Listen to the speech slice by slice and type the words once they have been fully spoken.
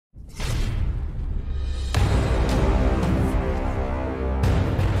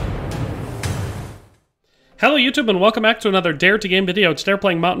Hello YouTube and welcome back to another Dare to Game video. Today we're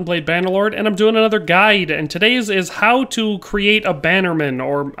playing Mount & Blade Bannerlord and I'm doing another guide, and today's is how to create a bannerman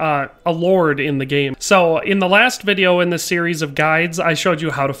or a lord in the game. So in the last video in this series of guides I showed you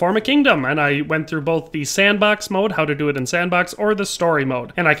how to form a kingdom, and I went through both the sandbox mode, how to do it in sandbox, or the story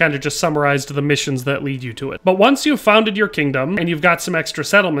mode, and I kind of just summarized the missions that lead you to it. But once you've founded your kingdom and you've got some extra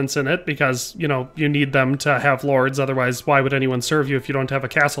settlements in it, because you know you need them to have lords, otherwise why would anyone serve you if you don't have a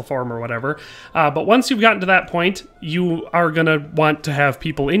castle form or whatever. But once you've gotten to that point, you are gonna want to have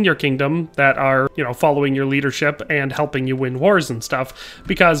people in your kingdom that are, you know, following your leadership and helping you win wars and stuff,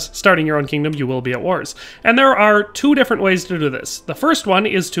 because starting your own kingdom you will be at wars. And there are two different ways to do this. The first one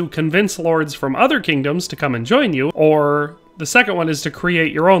is to convince lords from other kingdoms to come and join you, or the second one is to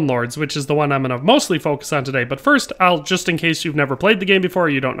create your own lords, which is the one I'm going to mostly focus on today. But first, just in case you've never played the game before or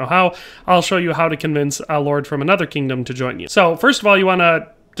you don't know how, I'll show you how to convince a lord from another kingdom to join you. So first of all, you want to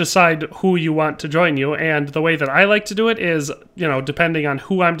decide who you want to join you, and the way that I like to do it is, you know, depending on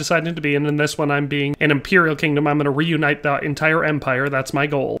who I'm deciding to be, and in this one I'm being an imperial kingdom, I'm going to reunite the entire empire. That's my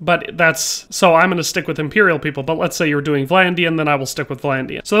goal. But so I'm going to stick with imperial people, but let's say you're doing Vlandian, then I will stick with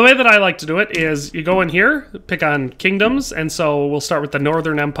Vlandian. So the way that I like to do it is you go in here, pick on kingdoms, and so we'll start with the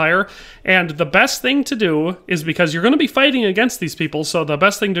Northern Empire, and the best thing to do is, because you're going to be fighting against these people, so the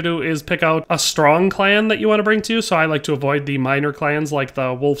best thing to do is pick out a strong clan that you want to bring to you. So I like to avoid the minor clans like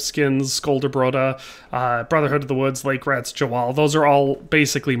the Wolfskins, Skoldabroda, Brotherhood of the Woods, Lake Rats, Jawal. Those are all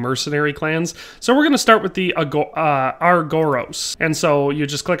basically mercenary clans. So we're going to start with the Argoros. And so you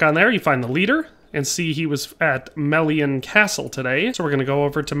just click on there, you find the leader, and see he was at Melian Castle today. So we're going to go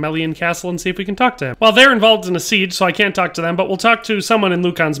over to Melian Castle and see if we can talk to him. Well, they're involved in a siege, so I can't talk to them, but we'll talk to someone in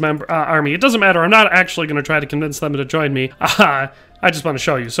Lucan's army. It doesn't matter. I'm not actually going to try to convince them to join me. I just want to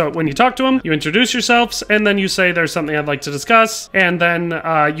show you. So when you talk to them, you introduce yourselves, and then you say there's something I'd like to discuss, and then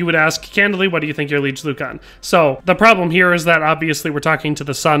you would ask candidly, what do you think your liege Lucan? So the problem here is that obviously we're talking to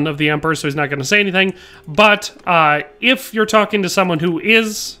the son of the emperor, so he's not going to say anything, but if you're talking to someone who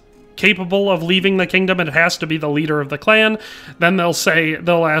is capable of leaving the kingdom, and it has to be the leader of the clan, then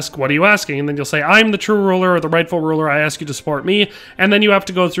they'll ask, what are you asking? And then you'll say, I'm the true ruler or the rightful ruler, I ask you to support me. And then you have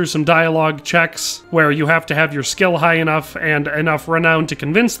to go through some dialogue checks where you have to have your skill high enough and enough renown to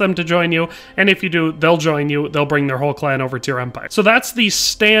convince them to join you, and if you do, they'll join you, they'll bring their whole clan over to your empire. So that's the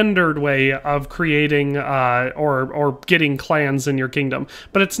standard way of creating or getting clans in your kingdom.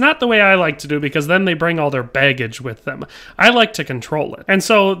 But it's not the way I like to do, because then they bring all their baggage with them. I like to control it. And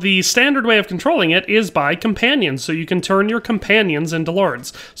so the standard way of controlling it is by companions. So you can turn your companions into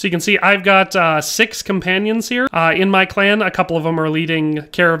lords. So you can see I've got 6 companions here in my clan. A couple of them are leading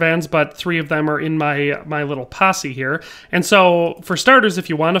caravans, but 3 of them are in my little posse here. And so for starters, if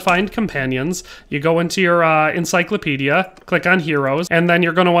you want to find companions, you go into your encyclopedia, click on heroes, and then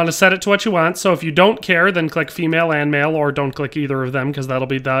you're going to want to set it to what you want. So if you don't care, then click female and male, or don't click either of them because that'll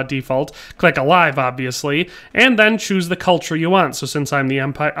be the default. Click alive, obviously, and then choose the culture you want. So since I'm the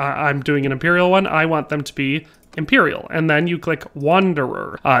empire, I'm doing an imperial one, I want them to be imperial, and then you click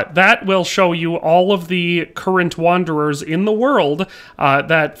wanderer. That will show you all of the current wanderers in the world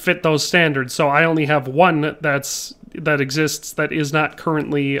that fit those standards. So I only have one that exists that is not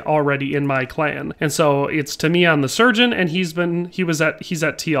currently already in my clan, and so it's Tamion the surgeon, and he's at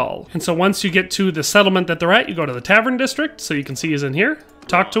Tial. And so once you get to the settlement that they're at, you go to the tavern district, so you can see he's in here.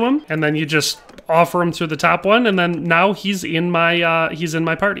 Talk to him, and then you just offer him through the top one, and then now he's in my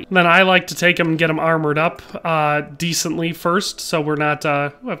party. Then I like to take him and get him armored up decently first, so we're not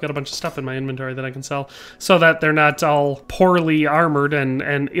I've got a bunch of stuff in my inventory that I can sell, so that they're not all poorly armored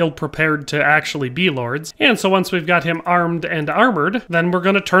and ill-prepared to actually be lords. And so once we've got him armed and armored, then we're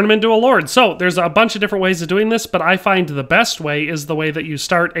going to turn him into a lord. So there's a bunch of different ways of doing this, but I find the best way is the way that you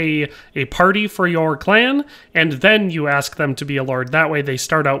start a party for your clan, and then you ask them to be a lord. That way they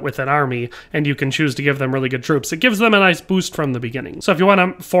start out with an army, and you can choose to give them really good troops. It gives them a nice boost from the beginning. So if you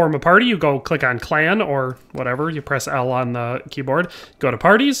want to form a party, you go click on clan or whatever, you press L on the keyboard, go to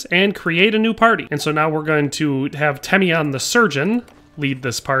parties, and create a new party. And so now we're going to have Tamion the surgeon lead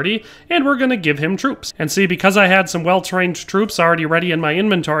this party, and we're going to give him troops. And see, because I had some well-trained troops already ready in my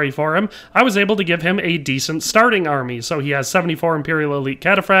inventory for him, I was able to give him a decent starting army. So he has 74 Imperial Elite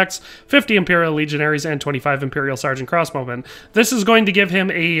Cataphracts, 50 Imperial Legionaries, and 25 Imperial Sergeant Crossbowmen. This is going to give him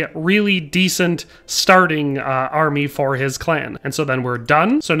a really decent starting army for his clan. And so then we're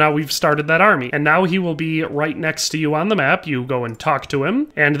done. So now we've started that army, and now he will be right next to you on the map. You go and talk to him,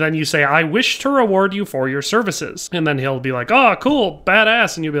 and then you say, I wish to reward you for your services. And then he'll be like, oh, cool,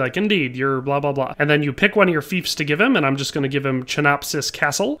 badass. And you'll be like, indeed, you're blah, blah, blah. And then you pick one of your fiefs to give him, and I'm just going to give him Chenopsis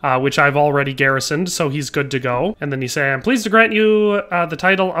Castle, which I've already garrisoned, so he's good to go. And then you say, I'm pleased to grant you the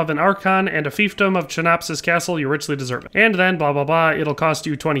title of an Archon and a fiefdom of Chenopsis Castle. You richly deserve it. And then blah, blah, blah. It'll cost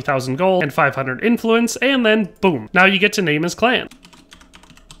you 20,000 gold and 500 influence, and then boom. Now you get to name his clan.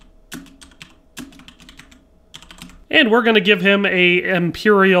 And we're going to give him a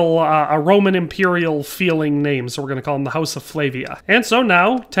Roman imperial feeling name. So we're going to call him the House of Flavia. And so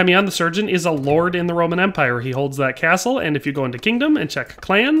now, Temion the Surgeon is a lord in the Roman Empire. He holds that castle, and if you go into Kingdom and check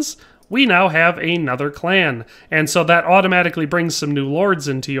clans, we now have another clan. And so that automatically brings some new lords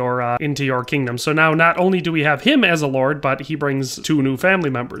into your kingdom. So now not only do we have him as a lord, but he brings 2 new family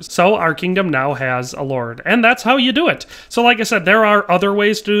members. So our kingdom now has a lord. And that's how you do it. So like I said, there are other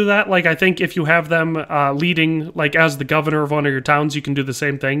ways to do that. Like I think if you have them leading, like as the governor of one of your towns, you can do the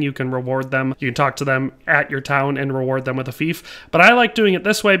same thing. You can reward them. You can talk to them at your town and reward them with a fief. But I like doing it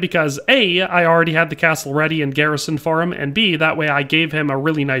this way because A, I already had the castle ready and garrisoned for him. And B, that way I gave him a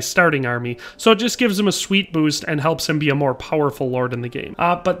really nice starting army. So it just gives him a sweet boost and helps him be a more powerful lord in the game.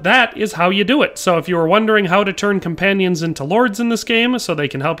 But that is how you do it. So if you were wondering how to turn companions into lords in this game so they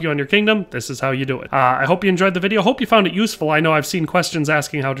can help you on your kingdom, this is how you do it. I hope you enjoyed the video. Hope you found it useful. I know I've seen questions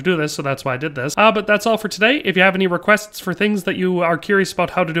asking how to do this, so that's why I did this. But that's all for today. If you have any requests for things that you are curious about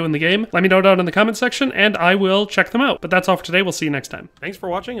how to do in the game, let me know down in the comment section and I will check them out. But that's all for today. We'll see you next time. Thanks for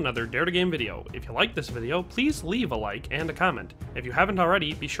watching another Dare to Game video. If you liked this video, please leave a like and a comment. If you haven't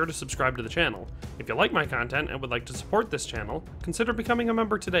already, be sure to subscribe to the channel. If you like my content and would like to support this channel, consider becoming a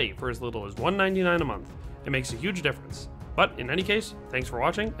member today for as little as $1.99 a month. It makes a huge difference. But in any case, thanks for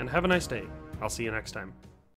watching and have a nice day. I'll see you next time.